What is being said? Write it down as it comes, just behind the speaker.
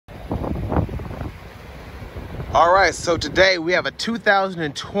All right, so today we have a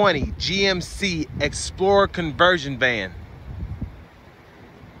 2020 GMC Explorer conversion van.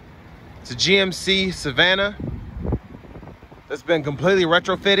 It's a GMC Savana that's been completely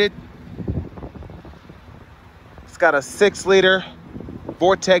retrofitted. It's got a 6-liter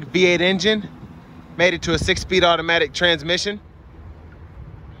Vortec V8 engine, made it to a 6-speed automatic transmission.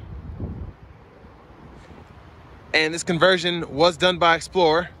 And this conversion was done by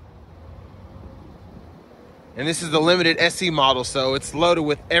Explorer. And this is the limited SE model, so it's loaded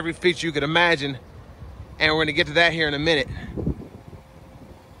with every feature you could imagine. And we're gonna get to that here in a minute.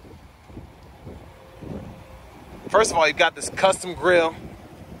 First of all, you've got this custom grille.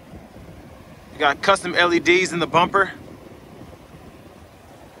 You got custom LEDs in the bumper.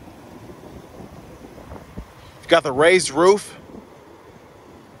 You've got the raised roof.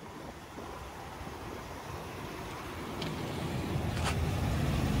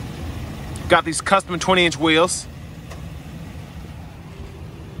 Got these custom 20-inch wheels.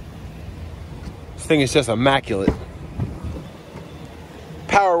 This thing is just immaculate.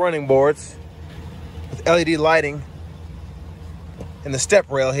 Power running boards with LED lighting and the step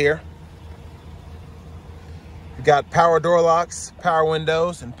rail here. You've got power door locks, power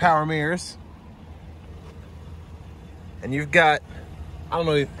windows, and power mirrors. And you've got, I don't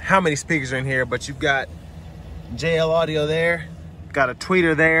know how many speakers are in here, but you've got JL audio there, got a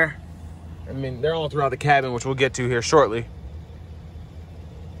tweeter there. I mean, they're all throughout the cabin, which we'll get to here shortly.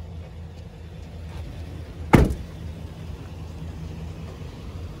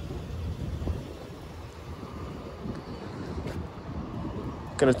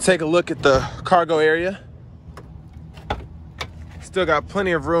 Gonna take a look at the cargo area. Still got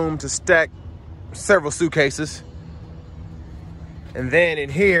plenty of room to stack several suitcases. And then in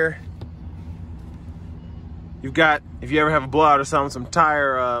here, you've got, if you ever have a blowout or something, some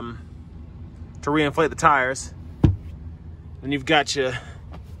tire, to reinflate the tires. Then you've got a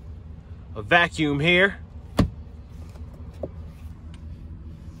vacuum here.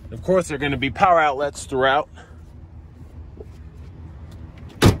 Of course, there are going to be power outlets throughout.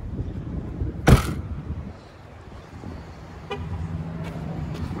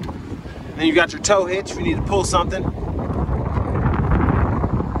 Then you've got your tow hitch if you need to pull something.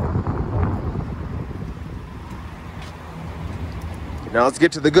 Now let's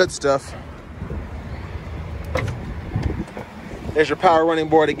get to the good stuff. There's your power running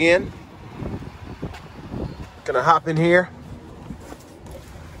board again. Gonna hop in here.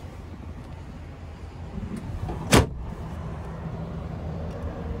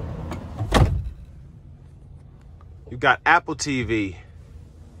 You've got Apple TV,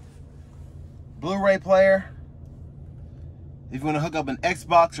 Blu-ray player. If you want to hook up an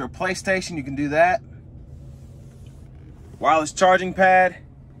Xbox or a PlayStation, you can do that. Wireless charging pad.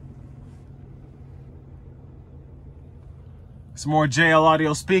 Some more JL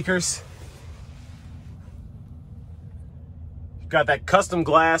audio speakers. You've got that custom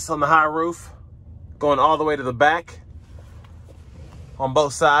glass on the high roof going all the way to the back on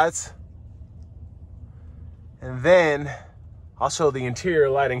both sides. And then I'll show the interior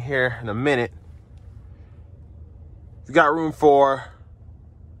lighting here in a minute. You've got room for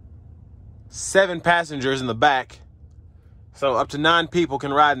 7 passengers in the back. So up to 9 people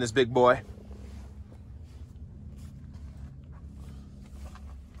can ride in this big boy.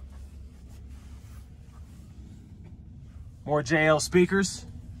 More JL speakers.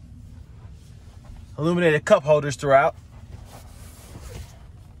 Illuminated cup holders throughout.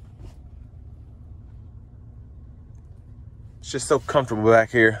 It's just so comfortable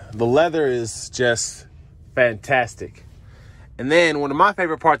back here. The leather is just fantastic. And then one of my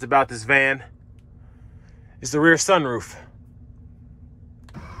favorite parts about this van is the rear sunroof.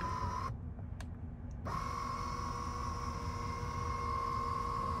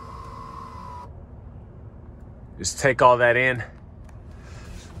 Just take all that in.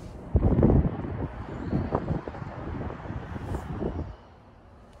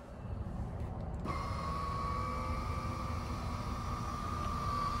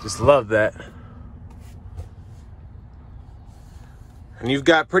 Just love that. And you've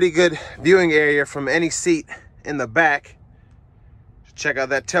got pretty good viewing area from any seat in the back. Check out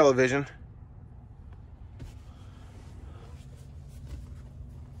that television.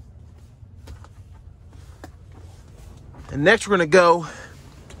 And next we're gonna go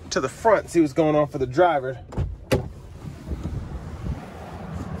to the front, see what's going on for the driver.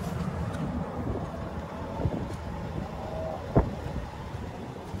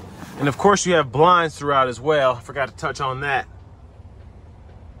 And of course you have blinds throughout as well. I forgot to touch on that.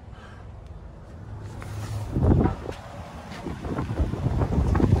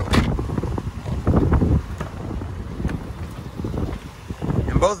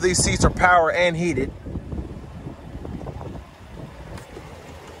 Both of these seats are power and heated.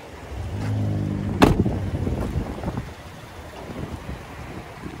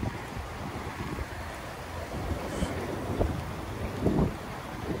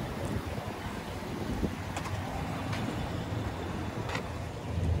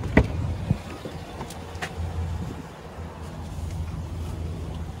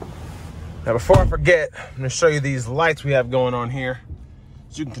 Now, before I forget, I'm going to show you these lights we have going on here,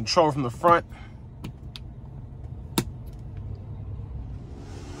 so you can control from the front.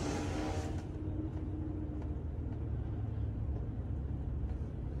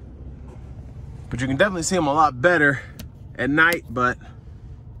 But you can definitely see them a lot better at night, but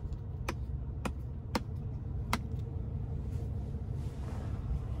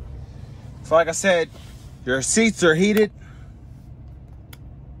so like I said, your seats are heated.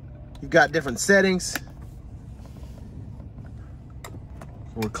 You've got different settings.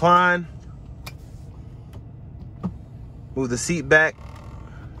 Recline. Move the seat back.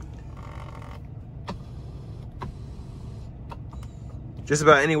 Just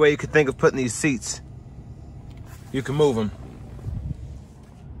about any way you could think of putting these seats, you can move them.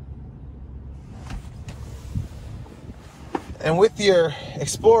 And with your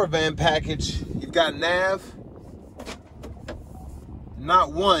Explorer van package, you've got nav,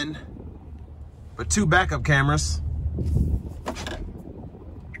 not one, but 2 backup cameras.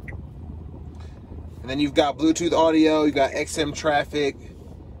 And then you've got Bluetooth audio, you've got XM traffic,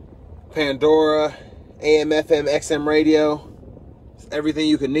 Pandora, AM, FM, XM radio, everything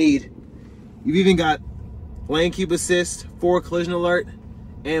you could need. You've even got lane keep assist, forward collision alert,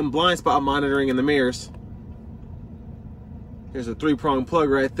 and blind spot monitoring in the mirrors. Here's a 3-prong plug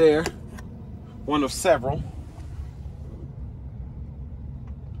right there, one of several.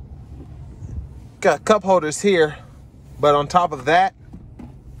 Got cup holders here, but on top of that,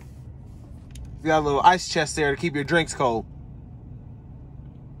 you got a little ice chest there to keep your drinks cold.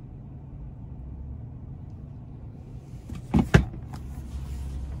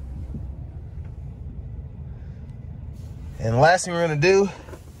 And the last thing we're gonna do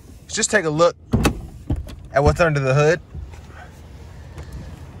is just take a look at what's under the hood.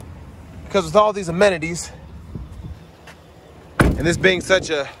 Because with all these amenities, and this being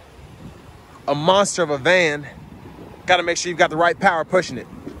such a monster of a van, gotta make sure you've got the right power pushing it.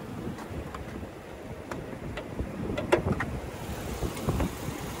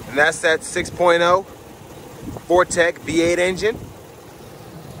 And that's that 6.0 Vortec V8 engine.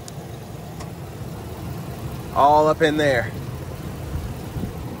 All up in there.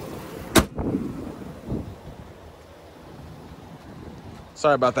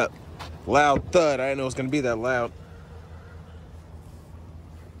 Sorry about that loud thud. I didn't know it was gonna be that loud.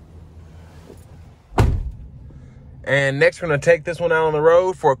 And next we're gonna take this one out on the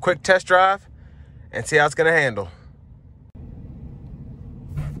road for a quick test drive and see how it's gonna handle.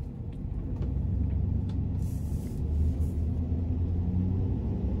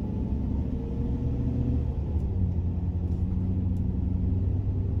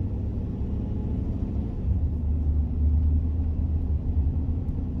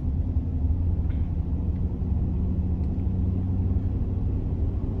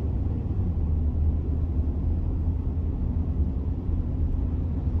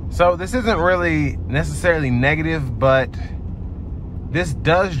 So this isn't really necessarily negative, but this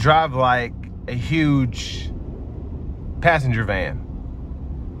does drive like a huge passenger van,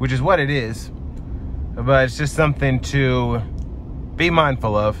 which is what it is, but it's just something to be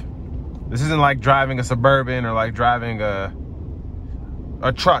mindful of. This isn't like driving a Suburban or like driving a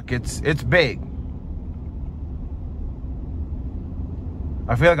truck. It's big.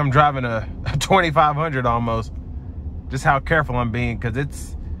 I feel like I'm driving a 2500 almost, just how careful I'm being, because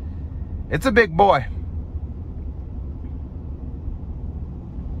it's a big boy.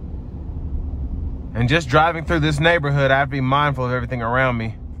 And just driving through this neighborhood, I have to be mindful of everything around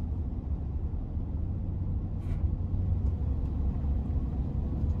me.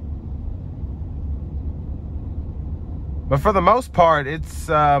 But for the most part, it's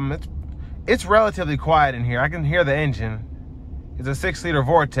relatively quiet in here. I can hear the engine. It's a 6-liter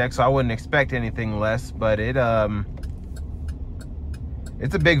Vortec, so I wouldn't expect anything less, but it's a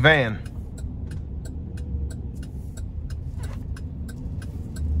big van.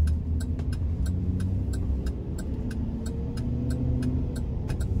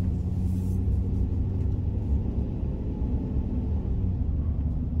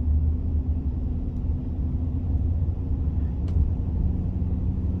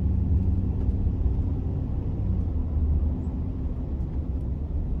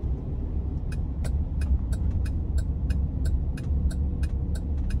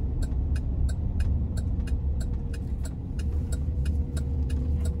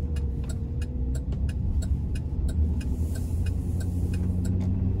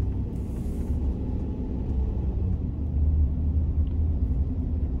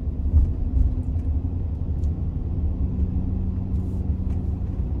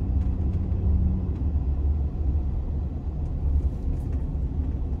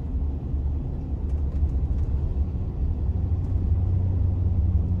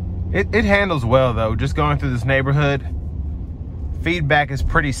 It handles well though. Just going through this neighborhood, feedback is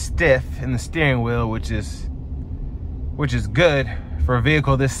pretty stiff in the steering wheel, which is good for a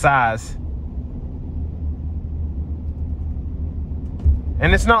vehicle this size.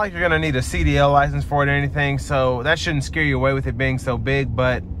 And it's not like you're gonna need a CDL license for it or anything, so that shouldn't scare you away with it being so big.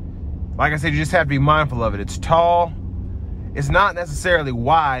 But like I said, you just have to be mindful of it. It's tall, it's not necessarily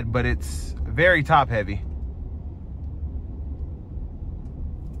wide, but it's very top heavy.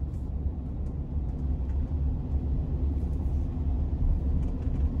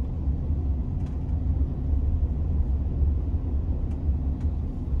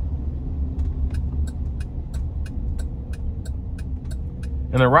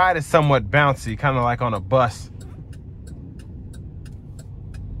 And the ride is somewhat bouncy, kind of like on a bus.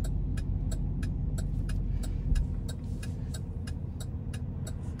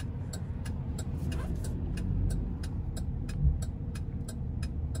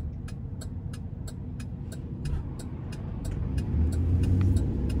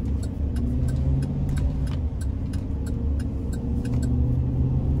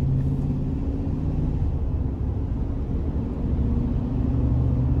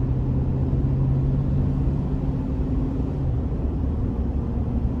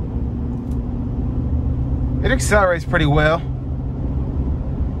 It accelerates pretty well.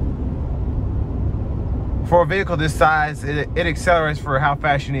 For a vehicle this size, it accelerates for how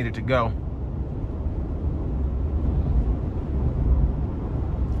fast you need it to go.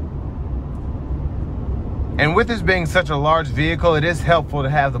 And with this being such a large vehicle, it is helpful to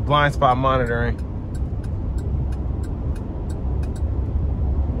have the blind spot monitoring.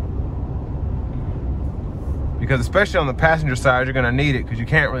 Because especially on the passenger side, you're gonna need it because you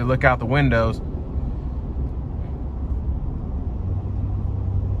can't really look out the windows.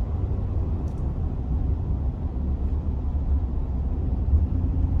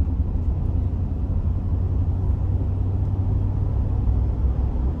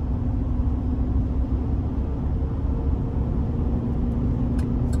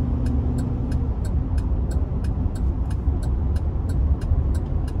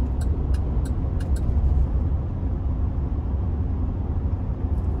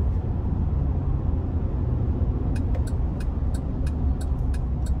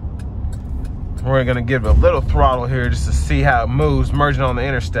 We're gonna give it a little throttle here just to see how it moves, merging on the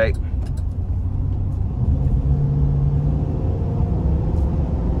interstate.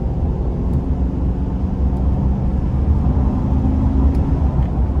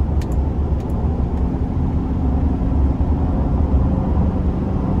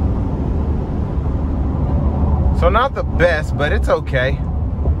 So not the best, but it's okay.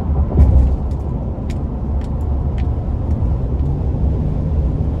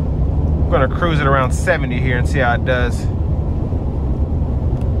 I'm gonna cruise it around 70 here and see how it does.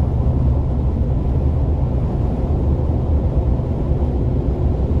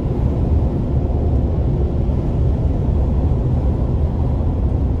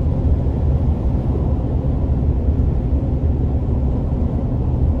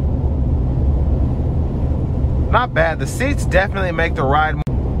 Not bad. The seats definitely make the ride.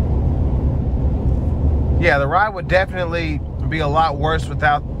 Yeah, the ride would definitely be a lot worse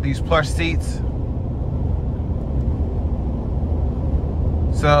without these plush seats.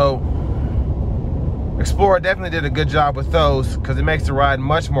 So Explorer definitely did a good job with those because it makes the ride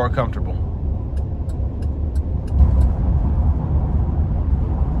much more comfortable.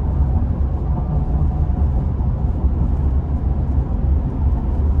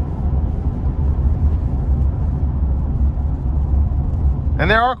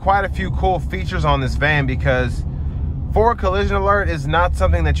 And there are quite a few cool features on this van because forward collision alert is not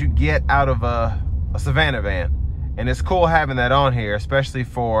something that you get out of a Savana van. And it's cool having that on here, especially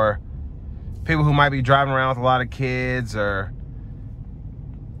for people who might be driving around with a lot of kids or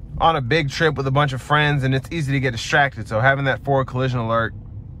on a big trip with a bunch of friends and it's easy to get distracted. So having that forward collision alert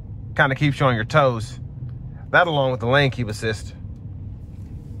kind of keeps you on your toes. That along with the lane keep assist.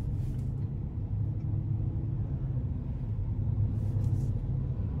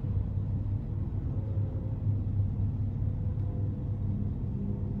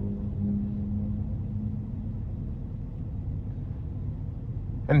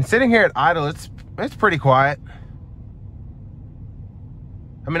 And sitting here at idle, it's pretty quiet.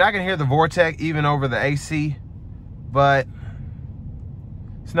 I mean, I can hear the Vortec even over the AC, but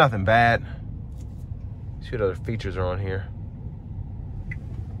it's nothing bad. Let's see what other features are on here.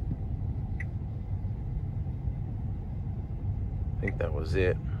 I think that was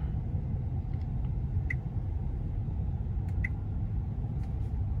it.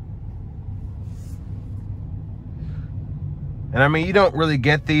 And I mean, you don't really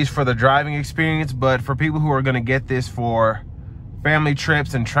get these for the driving experience, but for people who are going to get this for family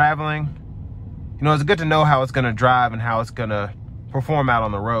trips and traveling, you know, it's good to know how it's going to drive and how it's going to perform out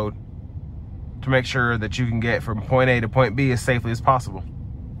on the road to make sure that you can get from point A to point B as safely as possible.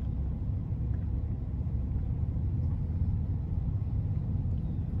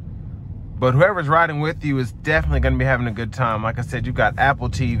 But whoever's riding with you is definitely going to be having a good time. Like I said, you've got Apple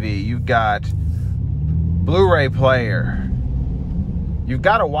TV, you've got Blu-ray player, you've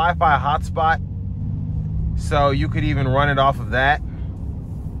got a Wi-Fi hotspot, so you could even run it off of that.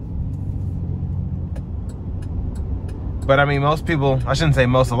 But I mean, most people, I shouldn't say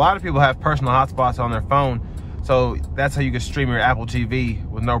most, a lot of people have personal hotspots on their phone, so that's how you can stream your Apple TV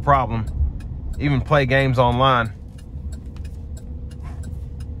with no problem, even play games online.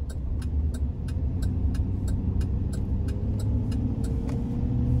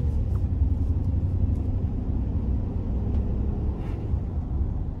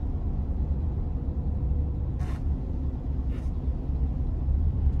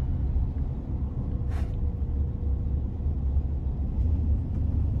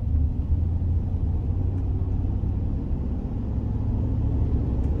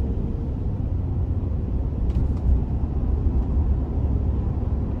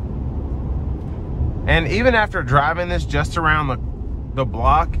 And even after driving this just around the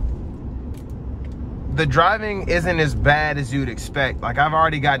block, the driving isn't as bad as you'd expect. Like, I've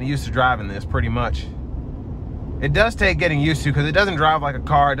already gotten used to driving this pretty much. It does take getting used to, because it doesn't drive like a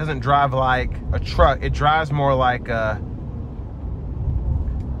car. It doesn't drive like a truck. It drives more like a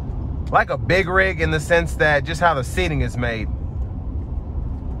big rig, in the sense that just how the seating is made.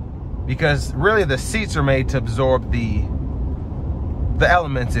 Because really the seats are made to absorb the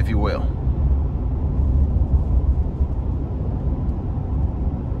elements, if you will.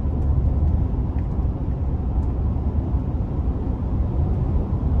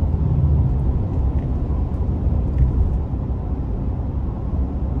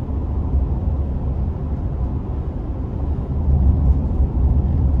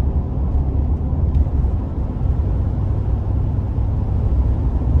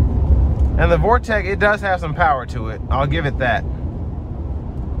 And the Vortec, it does have some power to it. I'll give it that.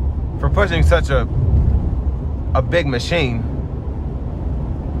 For pushing such a big machine.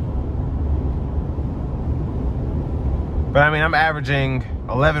 But I mean, I'm averaging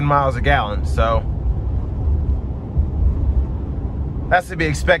 11 miles a gallon, so that's to be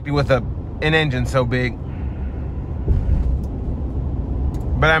expected with an engine so big.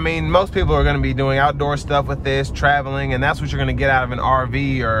 But I mean, most people are going to be doing outdoor stuff with this, traveling, and that's what you're going to get out of an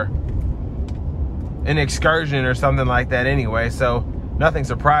RV or an excursion or something like that anyway, so nothing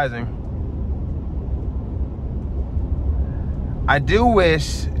surprising. I do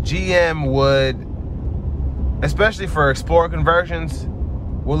wish GM would, especially for Explorer conversions,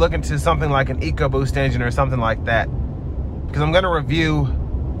 would look into something like an EcoBoost engine or something like that. Because I'm going to review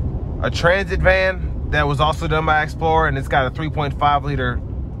a transit van that was also done by Explorer, and it's got a 3.5 liter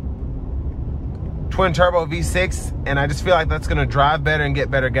twin turbo V6, and I just feel like that's going to drive better and get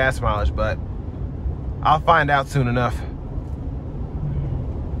better gas mileage, but I'll find out soon enough.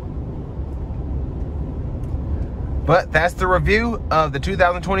 But that's the review of the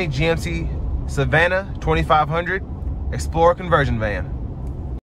 2020 GMC Savana 2500 Explorer conversion van.